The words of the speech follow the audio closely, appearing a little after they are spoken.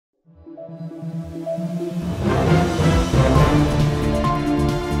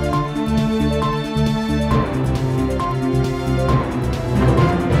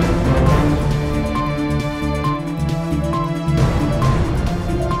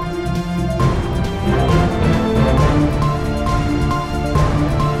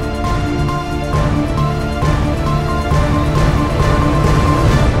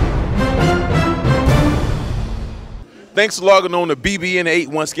Thanks for logging on to BBN8.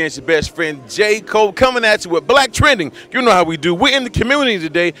 Once again, it's your best friend, J. Cole, coming at you with Black Trending. You know how we do. We're in the community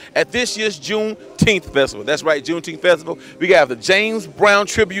today at this year's Juneteenth Festival. That's right, Juneteenth Festival. We got the James Brown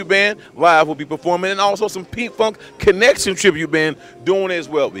Tribute Band live will be performing, and also some P-Funk Connection Tribute Band doing it as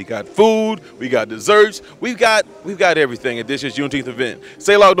well. We got food, we got desserts, we've got everything at this year's Juneteenth event.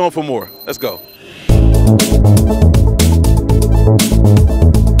 Stay logged on for more. Let's go.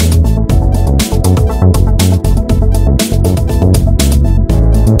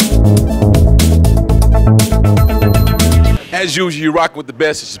 As usual, you rock with the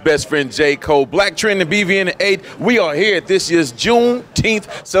best. It's your best friend, J. Cole. Black Trending BVN8. We are here at this year's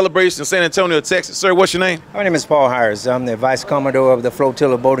Juneteenth celebration in San Antonio, Texas. Sir, what's your name? My name is Paul Hires. I'm the Vice Commodore of the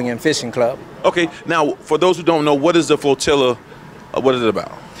Flotilla Boating and Fishing Club. Okay, now, for those who don't know, what is the flotilla? What is it about?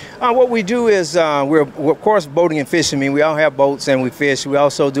 What we do is we're of course boating and fishing. I mean, we all have boats and we fish. We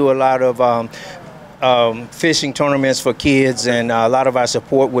also do a lot of fishing tournaments for kids, and a lot of our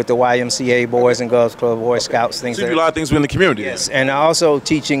support with the YMCA, Boys and Girls Club, Boy Scouts, things So you do a lot of things within the community. Yes, and also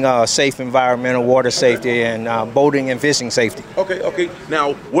teaching safe environmental water safety and boating and fishing safety. Okay.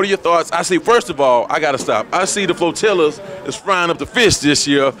 Now, what are your thoughts? I see, first of all, I got to stop. I see the flotillas is frying up the fish this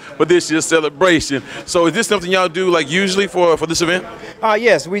year for this year's celebration. So is this something y'all do like usually for this event?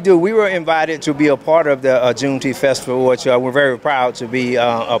 Yes, we do. We were invited to be a part of the Juneteenth Festival, which we're very proud to be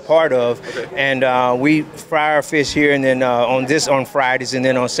a part of. Okay. And we fry our fish here, and then on Fridays, and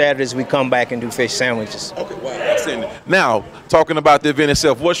then on Saturdays we come back and do fish sandwiches. Okay, wow. Now, talking about the event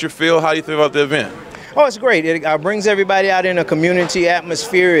itself, what's your feel? How do you feel about the event? Oh, it's great. It brings everybody out in a community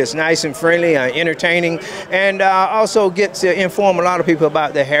atmosphere. It's nice and friendly, entertaining, and also get to inform a lot of people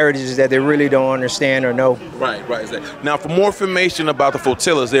about the heritages that they really don't understand or know. Right. Now, for more information about the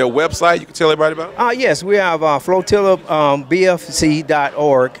flotilla, is there a website you can tell everybody about? Yes, we have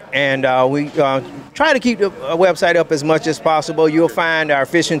flotillabfc.org, and we try to keep the website up as much as possible. You'll find our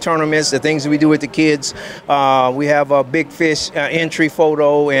fishing tournaments, the things we do with the kids. We have a big fish entry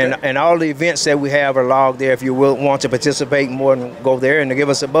photo, and all the events that we have are logged there. If you will want to participate more, than go there and give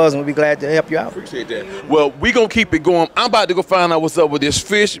us a buzz, and we'll be glad to help you out. Appreciate that. Well, we're going to keep it going. I'm about to go find out what's up with this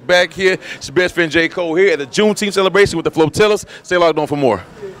fish back here. It's your best friend, J. Cole, here at the Juneteenth celebration with the flotillas. Stay logged on for more.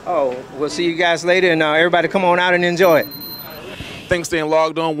 Oh, we'll see you guys later, and everybody come on out and enjoy it. Thanks for staying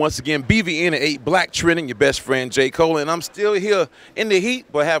logged on. Once again, BVN8, Black Trending, your best friend, J. Cole. And I'm still here in the heat,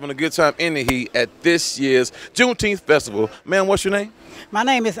 but having a good time in the heat at this year's Juneteenth Festival. Ma'am, what's your name? My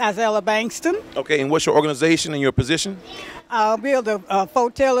name is Isella Bankston. Okay, and what's your organization and your position? We're the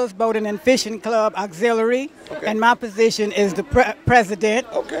Flotillas Boating and Fishing Club Auxiliary, Okay. And my position is the president.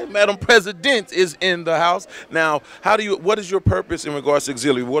 Okay, Madam President is in the house. Now, what is your purpose in regards to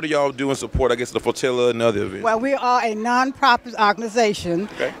auxiliary? What do y'all do in support, I guess, the flotilla and other events? Well, we are a non-profit organization,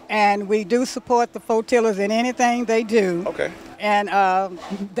 Okay. And we do support the flotillas in anything they do. Okay. And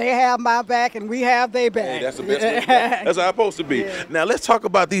they have my back, and we have their back. Hey, that's the best way. That's how it's supposed to be. Yeah. Now, let's talk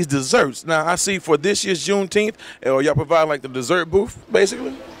about these desserts. Now, I see for this year's Juneteenth, y'all provide like the dessert booth,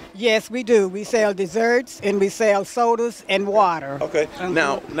 basically? Yes, we do. We sell desserts, and we sell sodas and water. Okay.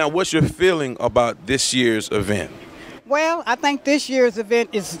 Now, what's your feeling about this year's event? Well, I think this year's event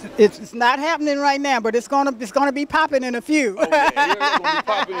it's not happening right now, but it's gonna be popping in a few. Oh, yeah, it's gonna be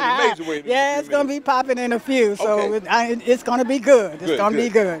popping in a major way. Yeah, it's gonna be popping in a few. So Okay. it's gonna be good. It's gonna be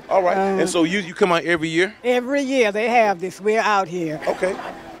good. All right. And so you come out every year? Every year they have this. We're out here. Okay.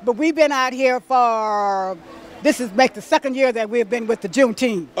 But we've been out here for. This is make the second year that we've been with the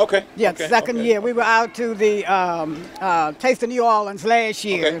Juneteenth. Okay. Yeah, okay. second okay. year. We were out to the Taste of New Orleans last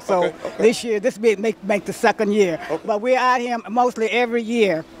year. Okay, So okay. this year, this make the second year. Okay. But we're out here mostly every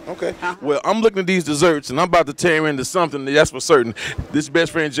year. Okay. Well, I'm looking at these desserts, and I'm about to tear into something that's for certain. This is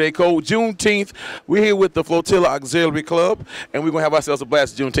best friend J. Cole. Juneteenth, we're here with the Flotilla Auxiliary Club, and we're going to have ourselves a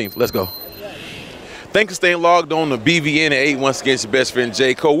blast at Juneteenth. Let's go. Thanks for staying logged on to BVN8. Once again, it's your best friend,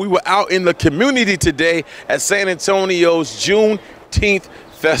 J. Cole. We were out in the community today at San Antonio's Juneteenth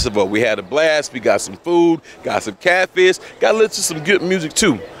Festival. We had a blast. We got some food, got some catfish, got to listen to some good music,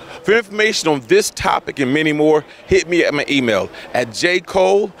 too. For information on this topic and many more, hit me at my email at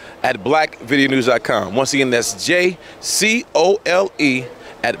jcole@blackvideonews.com. Once again, that's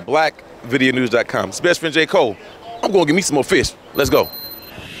JCOLE@blackvideonews.com. It's best friend, J. Cole. I'm going to get me some more fish. Let's go.